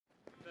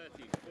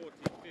14,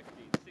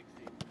 15, 16,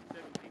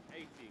 17,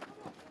 18,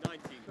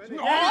 19, 20.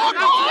 No! Is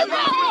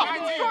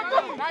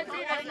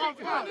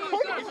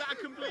that a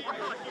complete lie?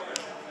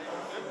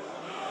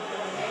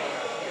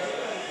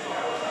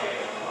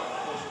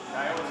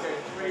 I always go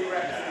 3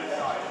 reps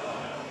inside.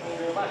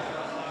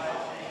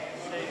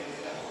 6,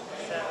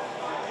 7,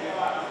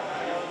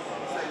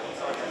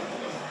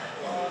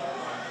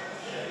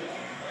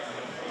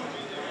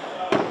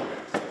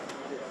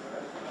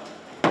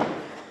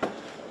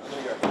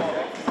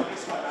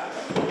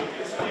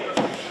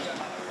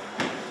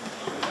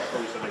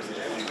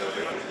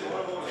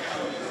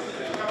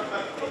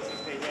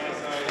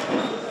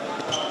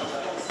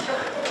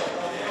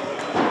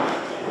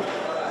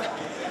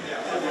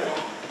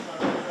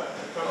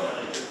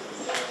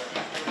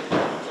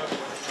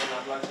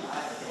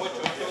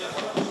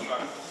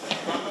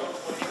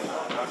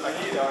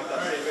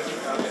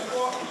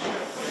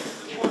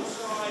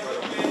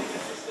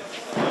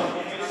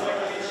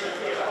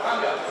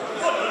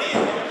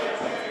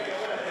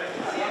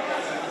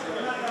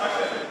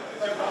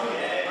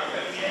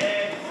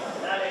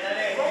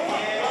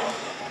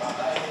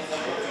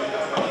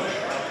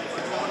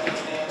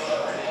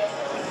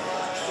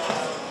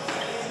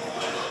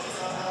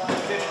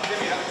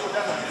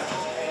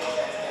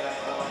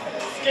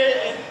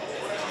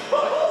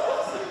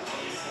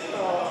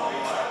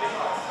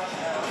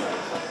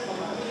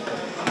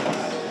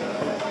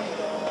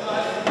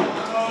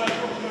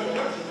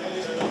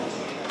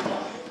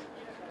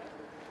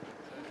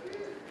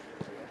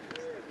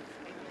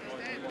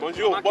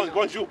 Bonjour,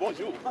 bonjour,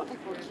 bonjour.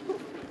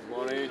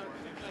 Morning.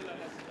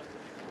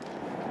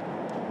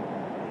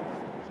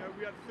 Shall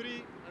we have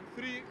 3 and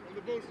 3 on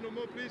the balls, no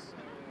more, please?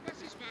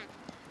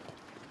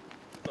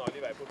 No,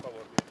 Levi, por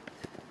favor.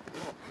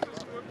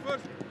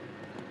 First.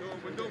 Well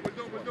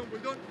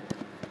done.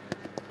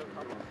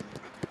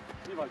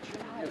 Levi,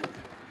 chill out.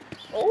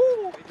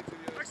 Oh!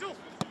 Axel!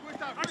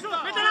 Axel!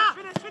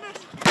 Finish!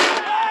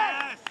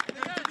 Yes!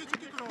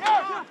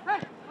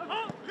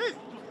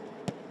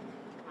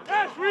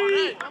 Yes,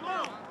 free! Come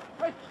on!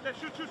 Let's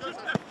shoot! Good!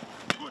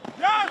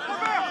 Yes,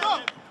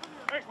 come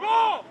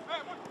Explore!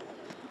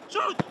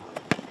 Shoot!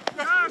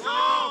 Yes!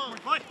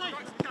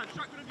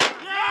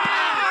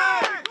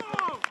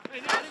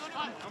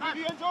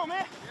 Enzo,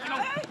 man!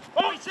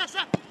 Oh! Yes,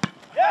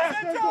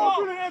 Enzo!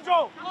 Brilliant, Enzo!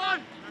 Come on!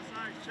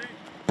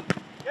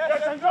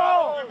 Yes, Enzo!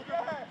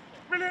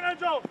 Brilliant,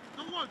 Enzo!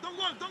 Don't wall!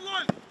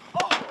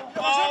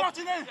 Oh,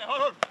 Martinez!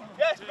 Hold on!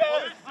 Yes, Ben!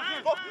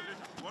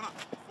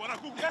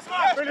 Yes,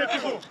 man! Brilliant,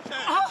 Kuku!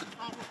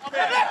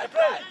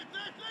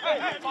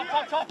 Hey,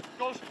 top!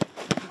 Goes!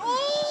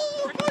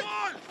 Oh!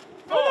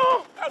 No!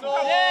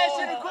 Yes,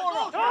 in the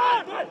corner!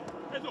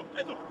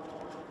 Enzo!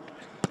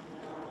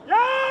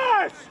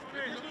 Yes!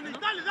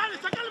 Dale,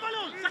 saca el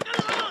balón!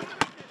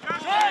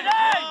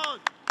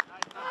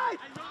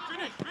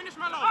 Finish,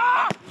 Malo!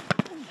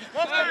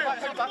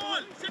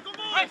 Second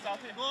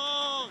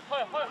ball!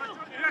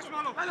 Yes,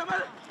 Malo!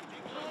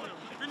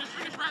 Finish,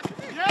 Brad!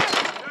 Yes!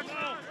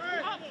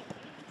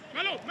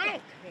 Melo!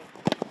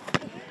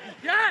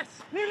 Yes!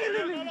 Finish,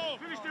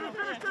 Dylan!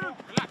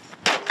 Relax!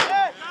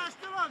 Yes!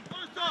 Dylan!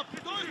 Don't stop!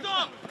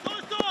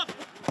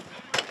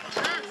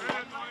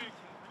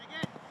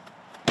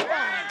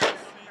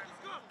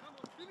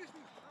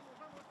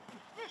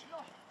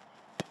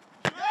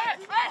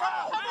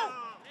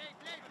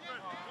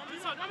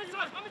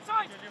 I'm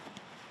inside!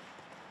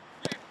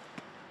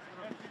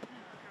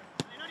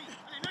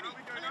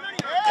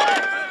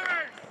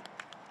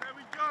 There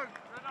we go!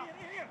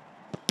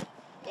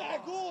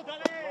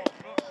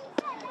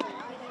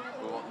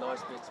 What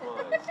nice big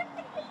smiles.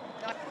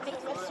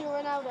 Messi or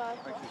Ronaldo?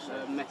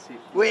 Messi.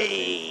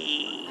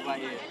 Whee! What about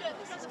you?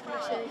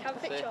 Messi, have a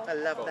picture. I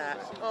love that.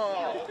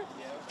 Oh.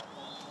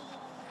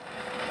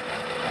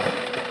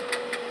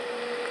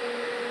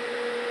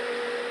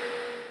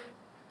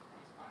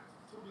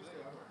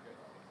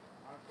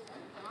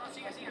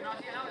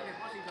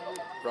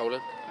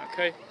 Rolling.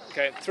 Okay,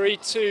 3,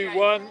 2,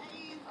 1.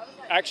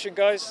 Action,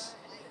 guys.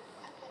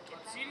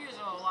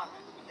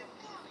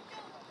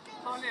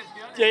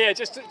 Yeah,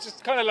 just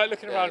kind of like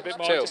looking around a bit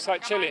more, chill. just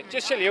like chilling.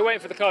 Just chilling, you're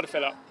waiting for the car to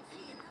fill up.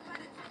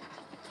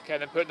 Okay,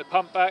 then putting the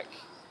pump back.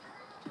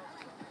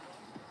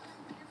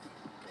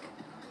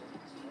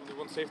 Do you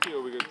want safety or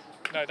are we good?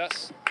 No,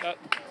 that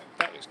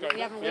looks great.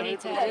 We haven't really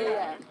to do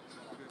Yeah.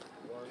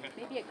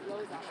 Maybe it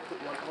glows up.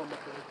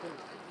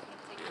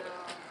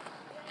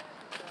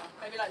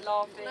 Maybe like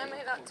laughing. Can I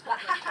make that top?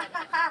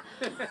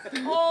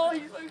 Oh,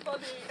 he's so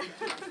funny.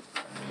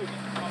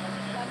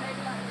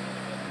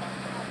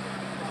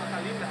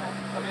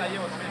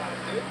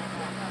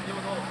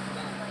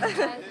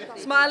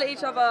 Smile at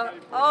each other.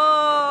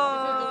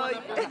 Oh.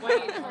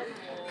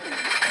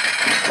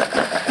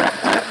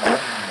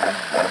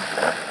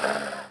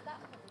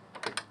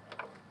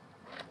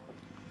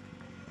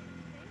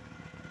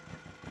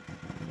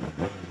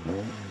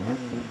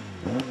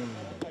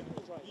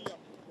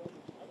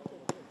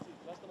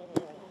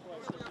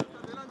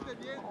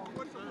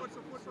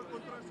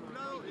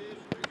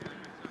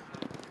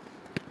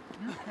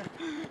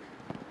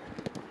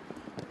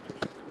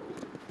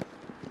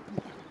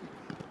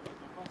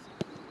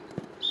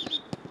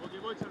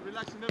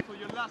 relax enough for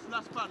your last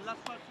part.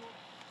 Last part. No.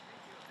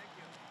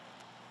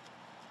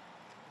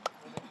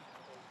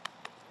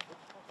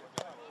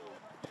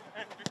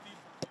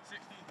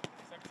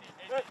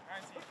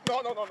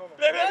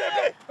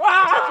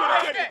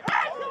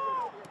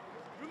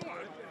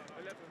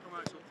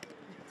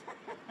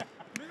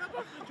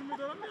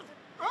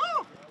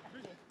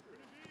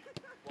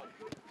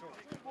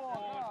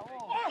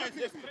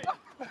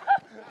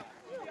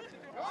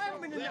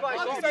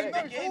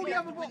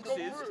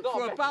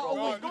 For about a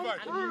week,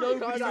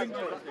 nobody's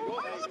injured.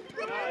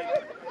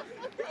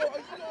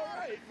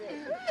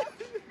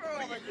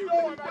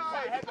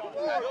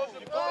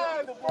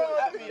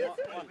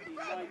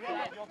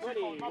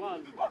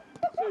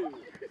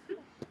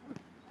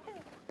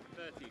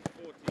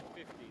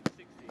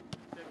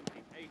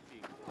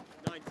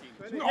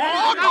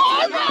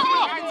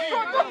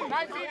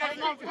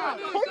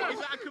 Is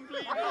that a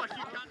complete loss?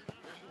 You can't.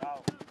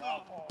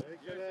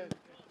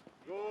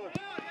 Good.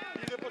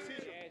 Either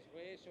position.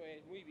 Eso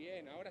es, muy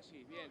bien, ahora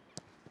sí, bien.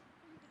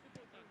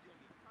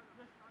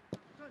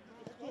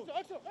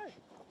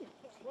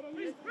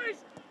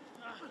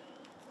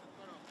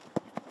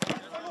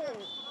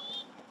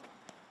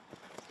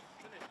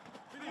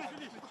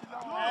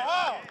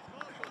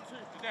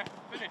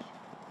 Finish.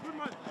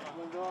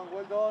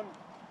 Well done.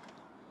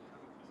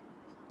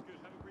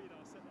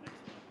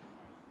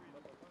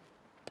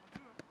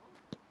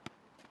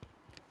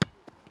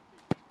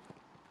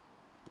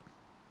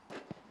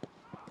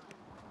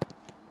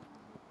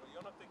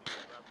 You're not thinking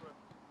of that, bro.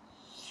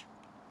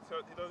 So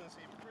he doesn't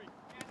see free.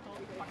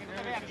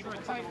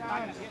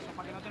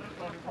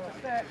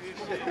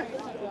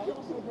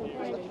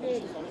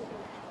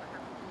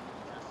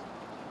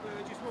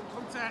 Just want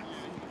contact.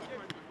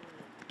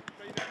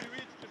 Playing a few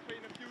each, just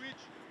playing a few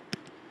each.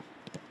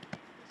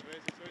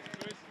 Eso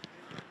es.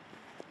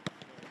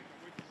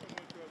 Wait for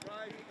someone to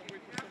arrive,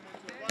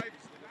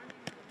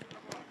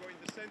 Go in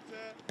the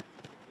center,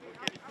 don't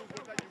get any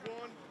football that you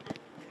want.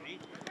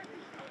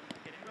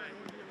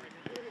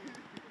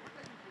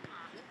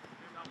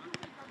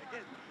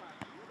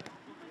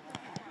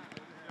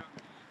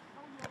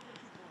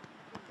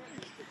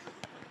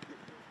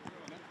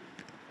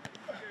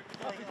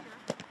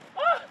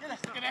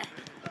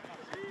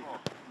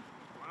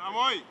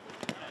 Vamos.